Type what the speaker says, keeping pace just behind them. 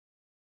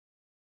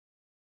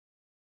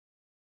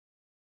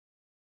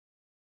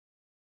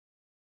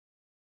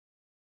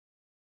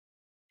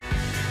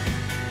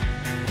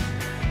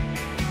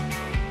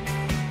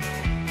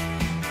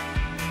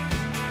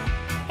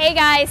Hey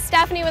guys,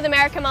 Stephanie with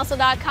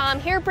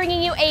AmericanMuscle.com here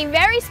bringing you a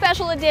very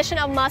special edition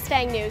of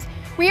Mustang News.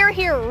 We are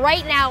here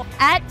right now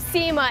at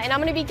SEMA and I'm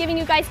going to be giving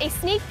you guys a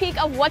sneak peek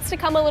of what's to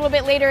come a little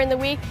bit later in the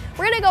week.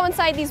 We're going to go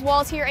inside these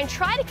walls here and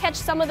try to catch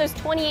some of those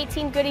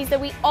 2018 goodies that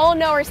we all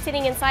know are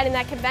sitting inside in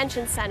that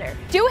convention center.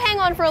 Do hang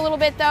on for a little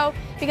bit though,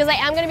 because I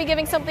am going to be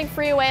giving something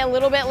free away a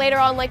little bit later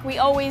on like we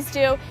always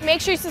do. Make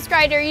sure you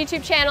subscribe to our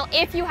YouTube channel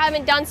if you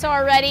haven't done so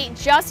already,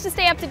 just to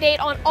stay up to date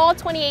on all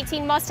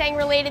 2018 Mustang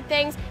related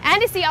things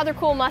and to see other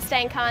cool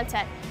Mustang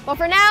content. But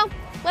for now,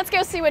 let's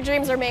go see what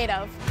dreams are made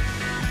of.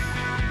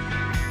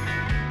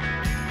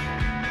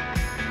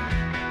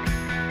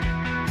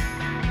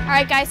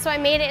 Alright guys, so I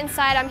made it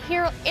inside. I'm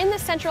here in the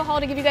central hall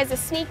to give you guys a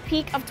sneak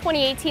peek of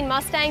 2018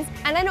 Mustangs,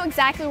 and I know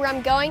exactly where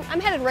I'm going. I'm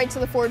headed right to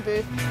the Ford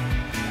booth.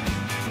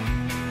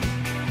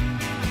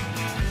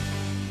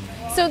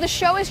 So the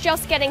show is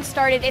just getting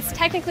started. It's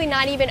technically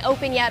not even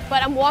open yet,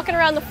 but I'm walking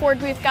around the Ford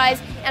booth, guys,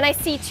 and I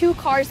see two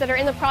cars that are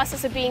in the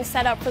process of being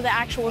set up for the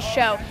actual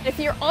show. If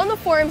you're on the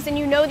forums and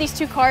you know these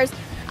two cars,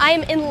 I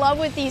am in love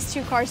with these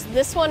two cars.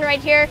 This one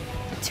right here,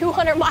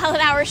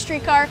 200-mile-an-hour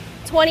street car,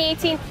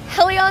 2018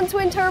 Helion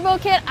twin turbo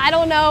kit. I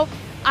don't know,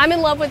 I'm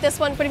in love with this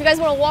one, but if you guys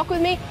want to walk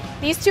with me,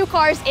 these two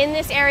cars in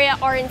this area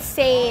are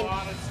insane.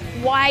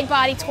 Wide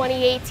body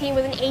 2018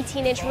 with an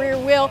 18-inch rear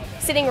wheel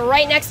sitting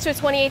right next to a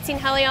 2018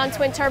 Helion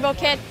twin turbo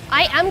kit.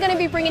 I am going to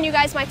be bringing you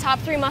guys my top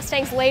 3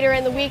 Mustangs later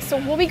in the week, so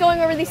we'll be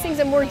going over these things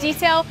in more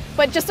detail,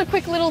 but just a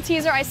quick little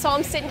teaser. I saw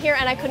them sitting here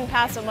and I couldn't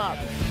pass them up.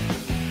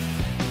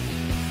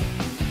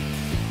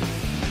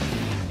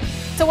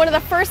 So one of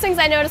the first things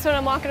I noticed when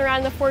I'm walking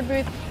around the Ford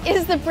booth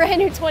is the brand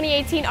new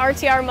 2018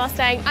 RTR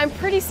Mustang. I'm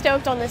pretty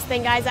stoked on this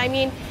thing, guys. I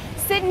mean,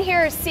 sitting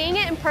here, seeing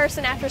it in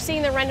person after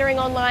seeing the rendering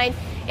online,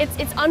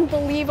 it's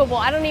unbelievable.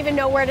 I don't even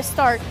know where to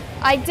start.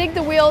 I dig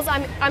the wheels.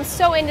 I'm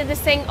so into this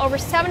thing. Over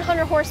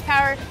 700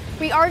 horsepower.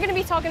 We are going to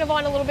be talking to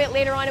Vaughn a little bit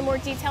later on in more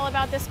detail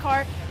about this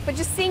car, but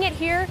just seeing it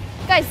here,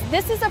 guys,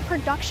 this is a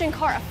production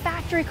car, a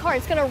factory car.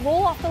 It's going to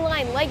roll off the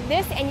line like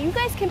this, and you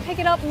guys can pick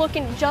it up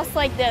looking just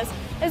like this.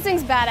 This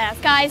thing's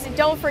badass. Guys,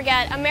 don't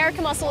forget,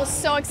 American Muscle is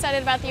so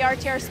excited about the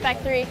RTR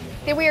Spec 3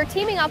 that we are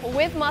teaming up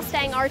with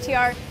Mustang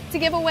RTR to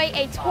give away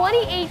a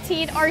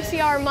 2018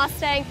 RTR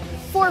Mustang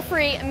for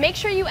free. Make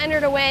sure you enter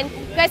to win.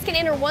 You guys can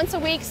enter once a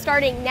week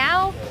starting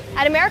now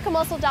at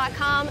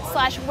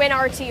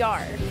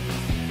americanmuscle.com/winrtr.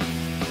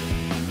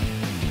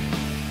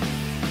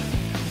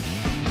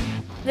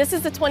 This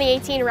is the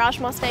 2018 Roush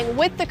Mustang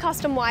with the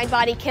custom wide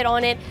body kit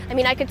on it. I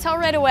mean, I could tell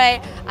right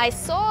away. I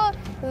saw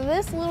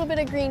this little bit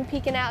of green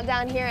peeking out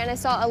down here, and I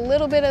saw a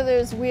little bit of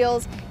those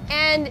wheels.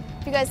 And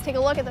if you guys take a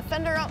look at the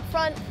fender up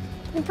front,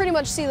 you can pretty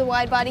much see the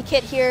wide body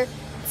kit here,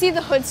 see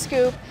the hood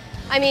scoop.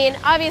 I mean,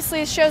 obviously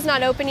the show's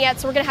not open yet,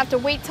 so we're gonna have to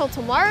wait till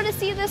tomorrow to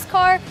see this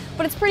car,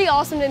 but it's pretty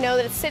awesome to know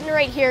that it's sitting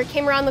right here,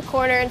 came around the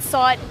corner and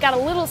saw it, got a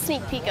little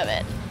sneak peek of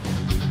it.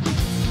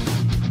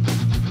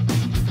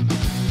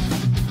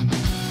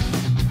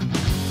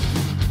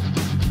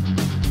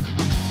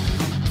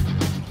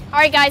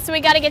 Alright guys, so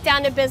we gotta get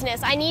down to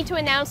business. I need to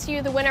announce to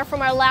you the winner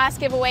from our last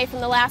giveaway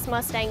from the last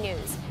Mustang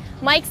News.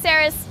 Mike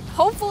Saris,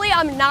 hopefully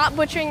I'm not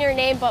butchering your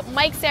name, but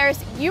Mike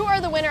Saris, you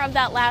are the winner of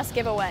that last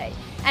giveaway.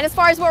 And as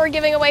far as what we're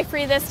giving away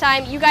free this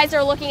time, you guys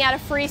are looking at a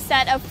free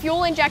set of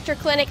Fuel Injector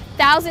Clinic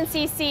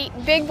 1000cc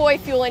big boy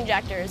fuel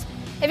injectors.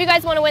 If you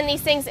guys want to win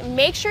these things,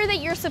 make sure that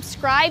you're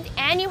subscribed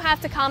and you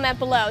have to comment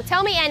below.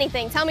 Tell me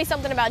anything. Tell me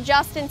something about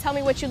Justin. Tell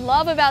me what you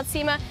love about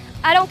SEMA.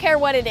 I don't care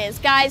what it is.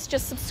 Guys,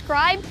 just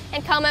subscribe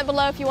and comment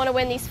below if you want to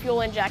win these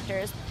fuel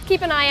injectors.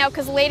 Keep an eye out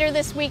because later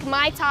this week,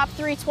 my top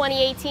 3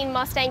 2018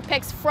 Mustang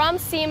picks from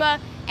SEMA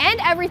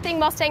and everything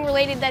Mustang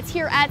related that's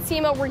here at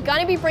SEMA, we're going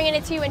to be bringing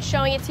it to you and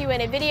showing it to you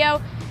in a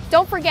video.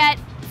 Don't forget,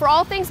 for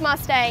all things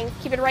Mustang,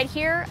 keep it right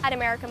here at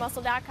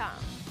AmericanMuscle.com.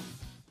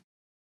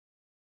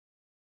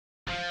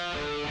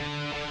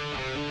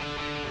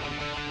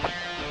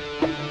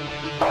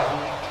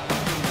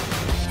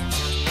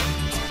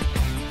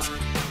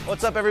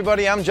 What's up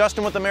everybody, I'm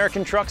Justin with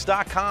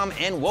AmericanTrucks.com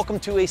and welcome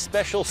to a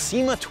special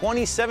SEMA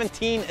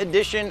 2017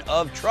 edition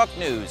of Truck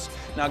News.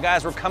 Now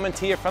guys, we're coming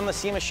to you from the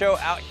SEMA show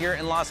out here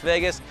in Las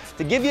Vegas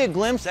to give you a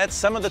glimpse at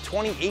some of the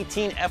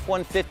 2018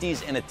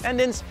 F-150s in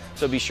attendance,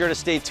 so be sure to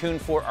stay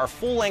tuned for our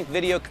full-length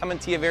video coming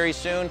to you very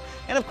soon,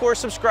 and of course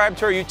subscribe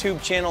to our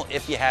YouTube channel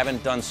if you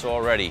haven't done so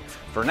already.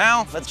 For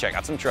now, let's check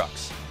out some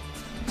trucks.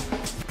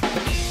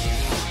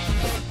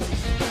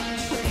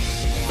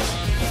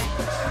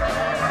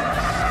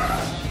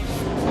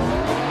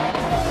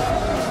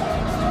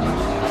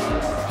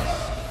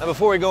 Now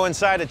before we go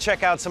inside to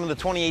check out some of the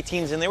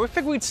 2018s in there, we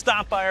figured we'd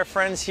stop by our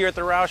friends here at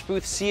the Roush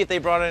booth, see if they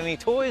brought any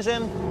toys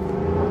in.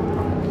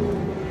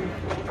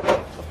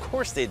 Of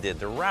course they did,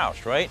 they're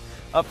Roush, right?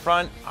 Up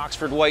front,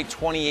 Oxford White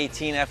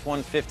 2018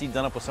 F-150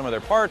 done up with some of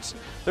their parts,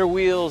 their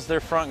wheels, their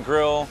front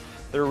grille,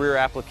 Their rear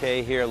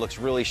applique here looks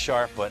really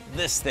sharp, but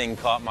this thing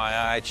caught my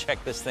eye.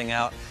 Check this thing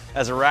out.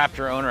 As a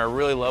Raptor owner, I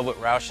really love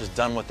what Roush has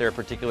done with their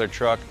particular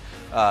truck.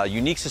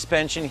 Unique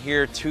suspension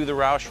here to the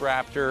Roush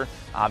Raptor.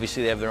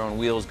 Obviously, they have their own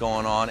wheels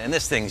going on, and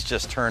this thing's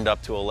just turned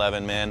up to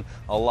 11, man.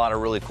 A lot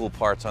of really cool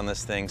parts on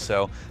this thing.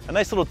 So a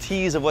nice little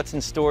tease of what's in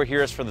store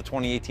here is for the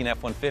 2018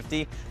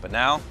 F-150. But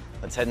now,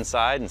 let's head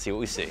inside and see what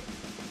we see.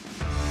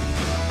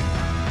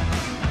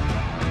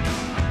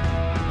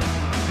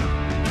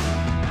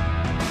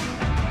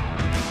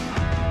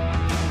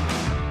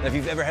 Now, if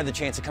you've ever had the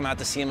chance to come out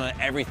to SEMA,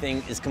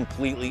 everything is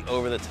completely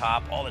over the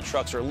top. All the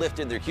trucks are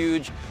lifted, they're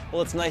huge.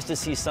 Well, it's nice to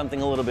see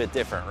something a little bit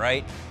different,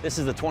 right? This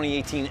is the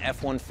 2018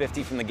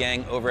 F-150 from the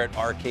gang over at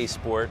RK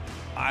Sport.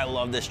 I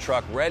love this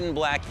truck. Red and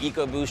black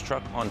EcoBoost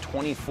truck on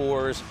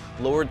 24s,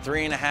 lowered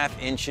 3.5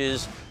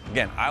 inches.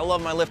 Again, I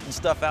love my lifted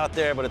stuff out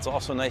there, but it's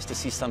also nice to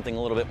see something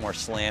a little bit more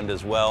slammed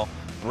as well.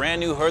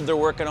 Brand new hood they're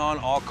working on,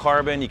 all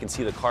carbon. You can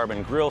see the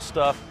carbon grille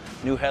stuff.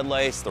 New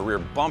headlights, the rear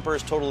bumper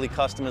is totally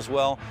custom as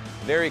well.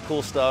 Very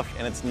cool stuff,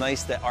 and it's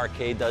nice that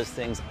RK does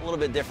things a little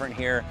bit different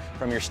here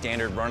from your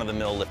standard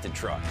run-of-the-mill lifted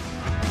truck.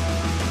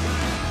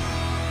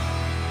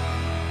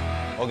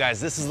 Well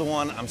guys, this is the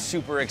one I'm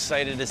super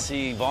excited to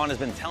see. Vaughn has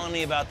been telling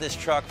me about this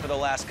truck for the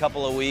last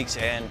couple of weeks,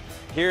 and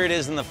here it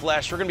is in the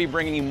flesh. We're gonna be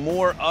bringing you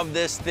more of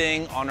this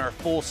thing on our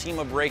full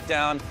SEMA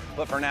breakdown,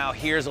 but for now,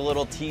 here's a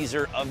little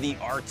teaser of the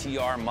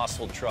RTR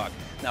muscle truck.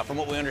 Now, from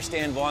what we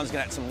understand, Vaughn's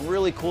gonna have some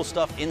really cool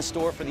stuff in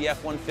store for the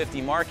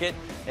F-150 market,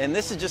 and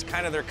this is just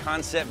kind of their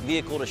concept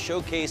vehicle to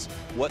showcase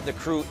what the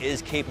crew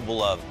is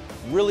capable of.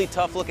 Really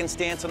tough looking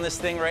stance on this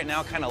thing right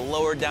now, kind of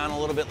lowered down a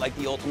little bit like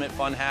the Ultimate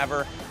Fun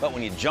Haver, but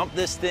when you jump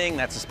this thing,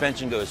 that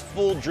suspension goes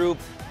full droop,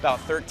 about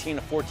 13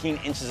 to 14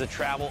 inches of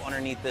travel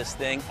underneath this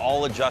thing,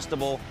 all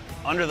adjustable.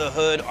 Under the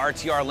hood,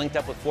 RTR linked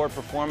up with Ford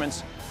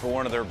Performance for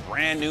one of their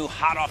brand new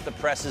hot off the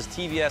presses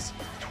TVS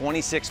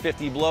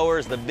 2650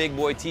 blowers, the big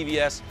boy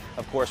TVS,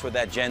 of course with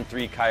that Gen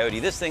 3 Coyote.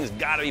 This thing's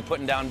gotta be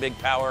putting down big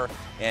power,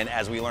 and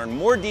as we learn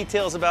more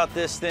details about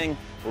this thing,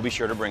 we'll be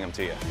sure to bring them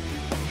to you.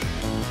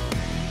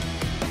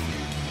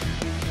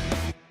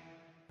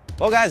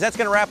 Well guys, that's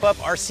gonna wrap up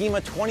our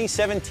SEMA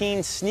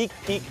 2017 sneak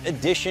peek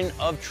edition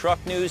of Truck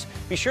News.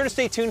 Be sure to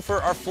stay tuned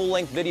for our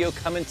full-length video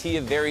coming to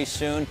you very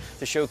soon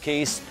to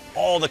showcase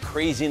all the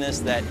craziness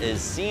that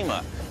is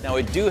SEMA. Now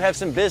we do have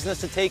some business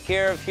to take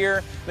care of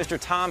here. Mr.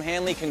 Tom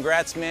Hanley,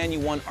 congrats man, you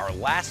won our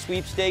last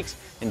sweepstakes.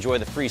 Enjoy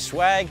the free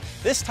swag.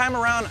 This time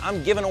around,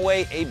 I'm giving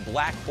away a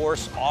Black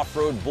Horse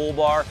off-road bull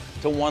bar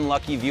to one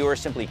lucky viewer.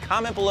 Simply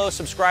comment below,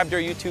 subscribe to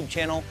our YouTube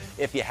channel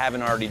if you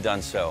haven't already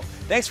done so.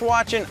 Thanks for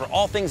watching. For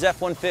all things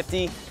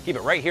F-150, keep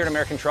it right here at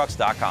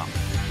AmericanTrucks.com.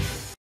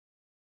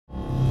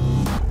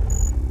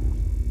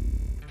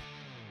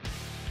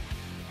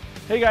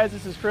 Hey guys,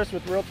 this is Chris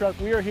with Real Truck.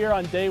 We are here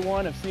on day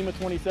one of SEMA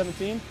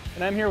 2017,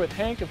 and I'm here with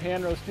Hank of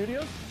Hanro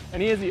Studios,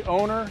 and he is the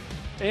owner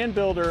and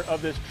builder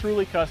of this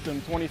truly custom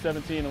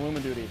 2017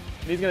 Illumin-Duty.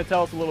 And he's going to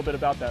tell us a little bit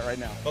about that right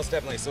now. Most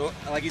definitely. So,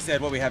 like you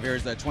said, what we have here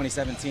is the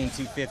 2017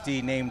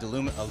 250 named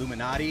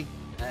Illuminati,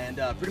 and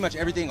pretty much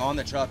everything on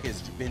the truck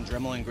has been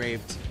Dremel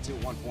engraved to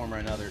one form or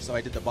another. So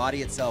I did the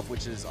body itself,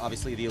 which is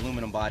obviously the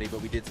aluminum body,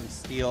 but we did some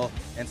steel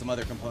and some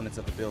other components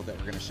of the build that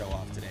we're going to show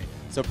off today.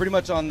 So pretty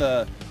much on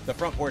the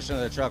front portion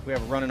of the truck, we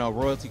have running a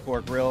royalty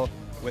core grille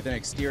with an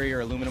exterior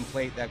aluminum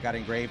plate that got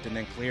engraved and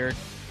then cleared.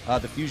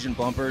 The Fusion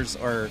bumpers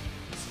are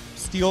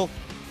steel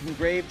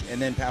engraved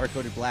and then powder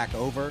coated black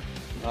over.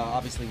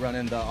 Obviously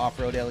running the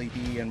off-road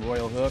LED and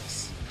Royal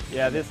hooks.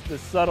 Yeah, this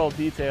subtle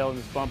detail in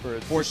this bumper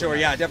is for sure.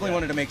 nice. Yeah, definitely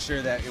wanted to make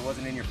sure that it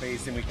wasn't in your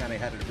face and we kind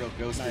of had a real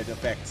ghosted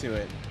effect to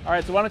it. All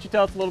right, so why don't you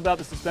tell us a little about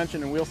the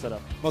suspension and wheel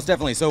setup? Most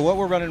definitely. So what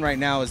we're running right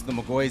now is the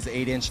McGoy's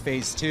 8-inch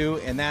Phase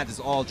 2, and that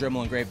is all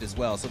Dremel engraved as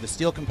well. So the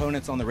steel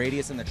components on the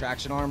radius and the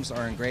traction arms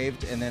are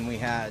engraved, and then we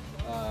had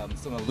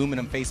some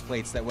aluminum face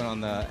plates that went on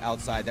the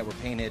outside that were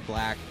painted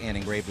black and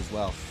engraved as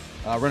well.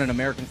 Running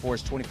American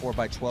Force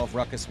 24x12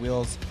 Ruckus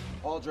wheels,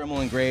 all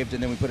Dremel engraved,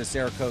 and then we put a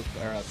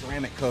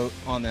ceramic coat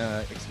on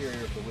the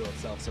exterior of the wheel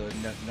itself, so you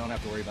don't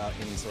have to worry about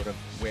any sort of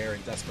wear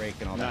and dust brake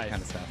and all that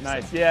kind of stuff.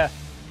 Nice, so. yeah.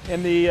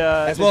 And the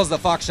as well as the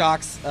Fox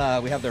shocks,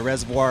 we have the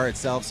reservoir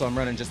itself, so I'm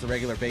running just the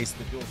regular base,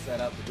 the dual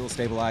setup, the dual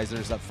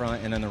stabilizers up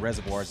front, and then the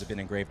reservoirs have been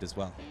engraved as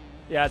well.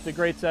 Yeah, it's a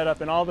great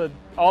setup, and all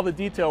the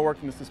detail work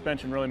in the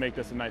suspension really make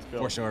this a nice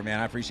build. For sure, man,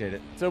 I appreciate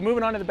it. So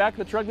moving on to the back of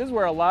the truck, this is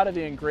where a lot of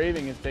the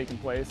engraving is taking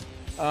place.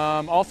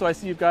 Also, I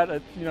see you've got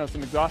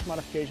some exhaust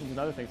modifications and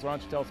other things. Why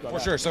don't you tell us about that?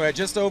 For sure. So at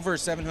just over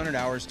 700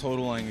 hours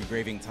total on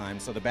engraving time.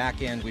 So the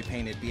back end we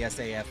painted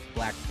BSAF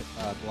black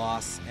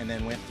gloss, and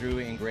then went through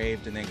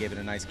engraved, and then gave it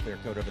a nice clear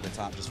coat over the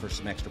top just for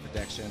some extra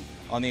protection.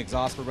 On the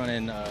exhaust, we're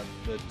running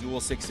the dual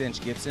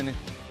 6-inch Gibson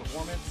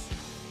Performance.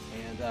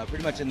 And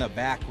pretty much in the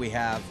back we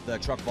have the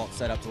truck vault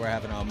set up to where I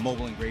have a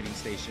mobile engraving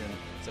station.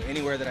 So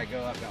anywhere that I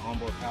go, I've got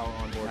onboard power,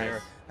 onboard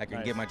air. I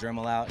can get my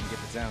Dremel out and get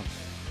the sound.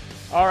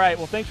 All right,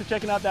 well, thanks for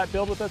checking out that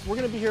build with us. We're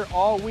going to be here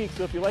all week,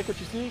 so if you like what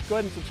you see, go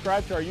ahead and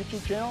subscribe to our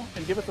YouTube channel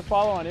and give us a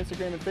follow on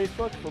Instagram and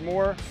Facebook for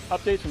more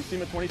updates from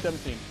SEMA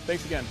 2017.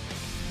 Thanks again.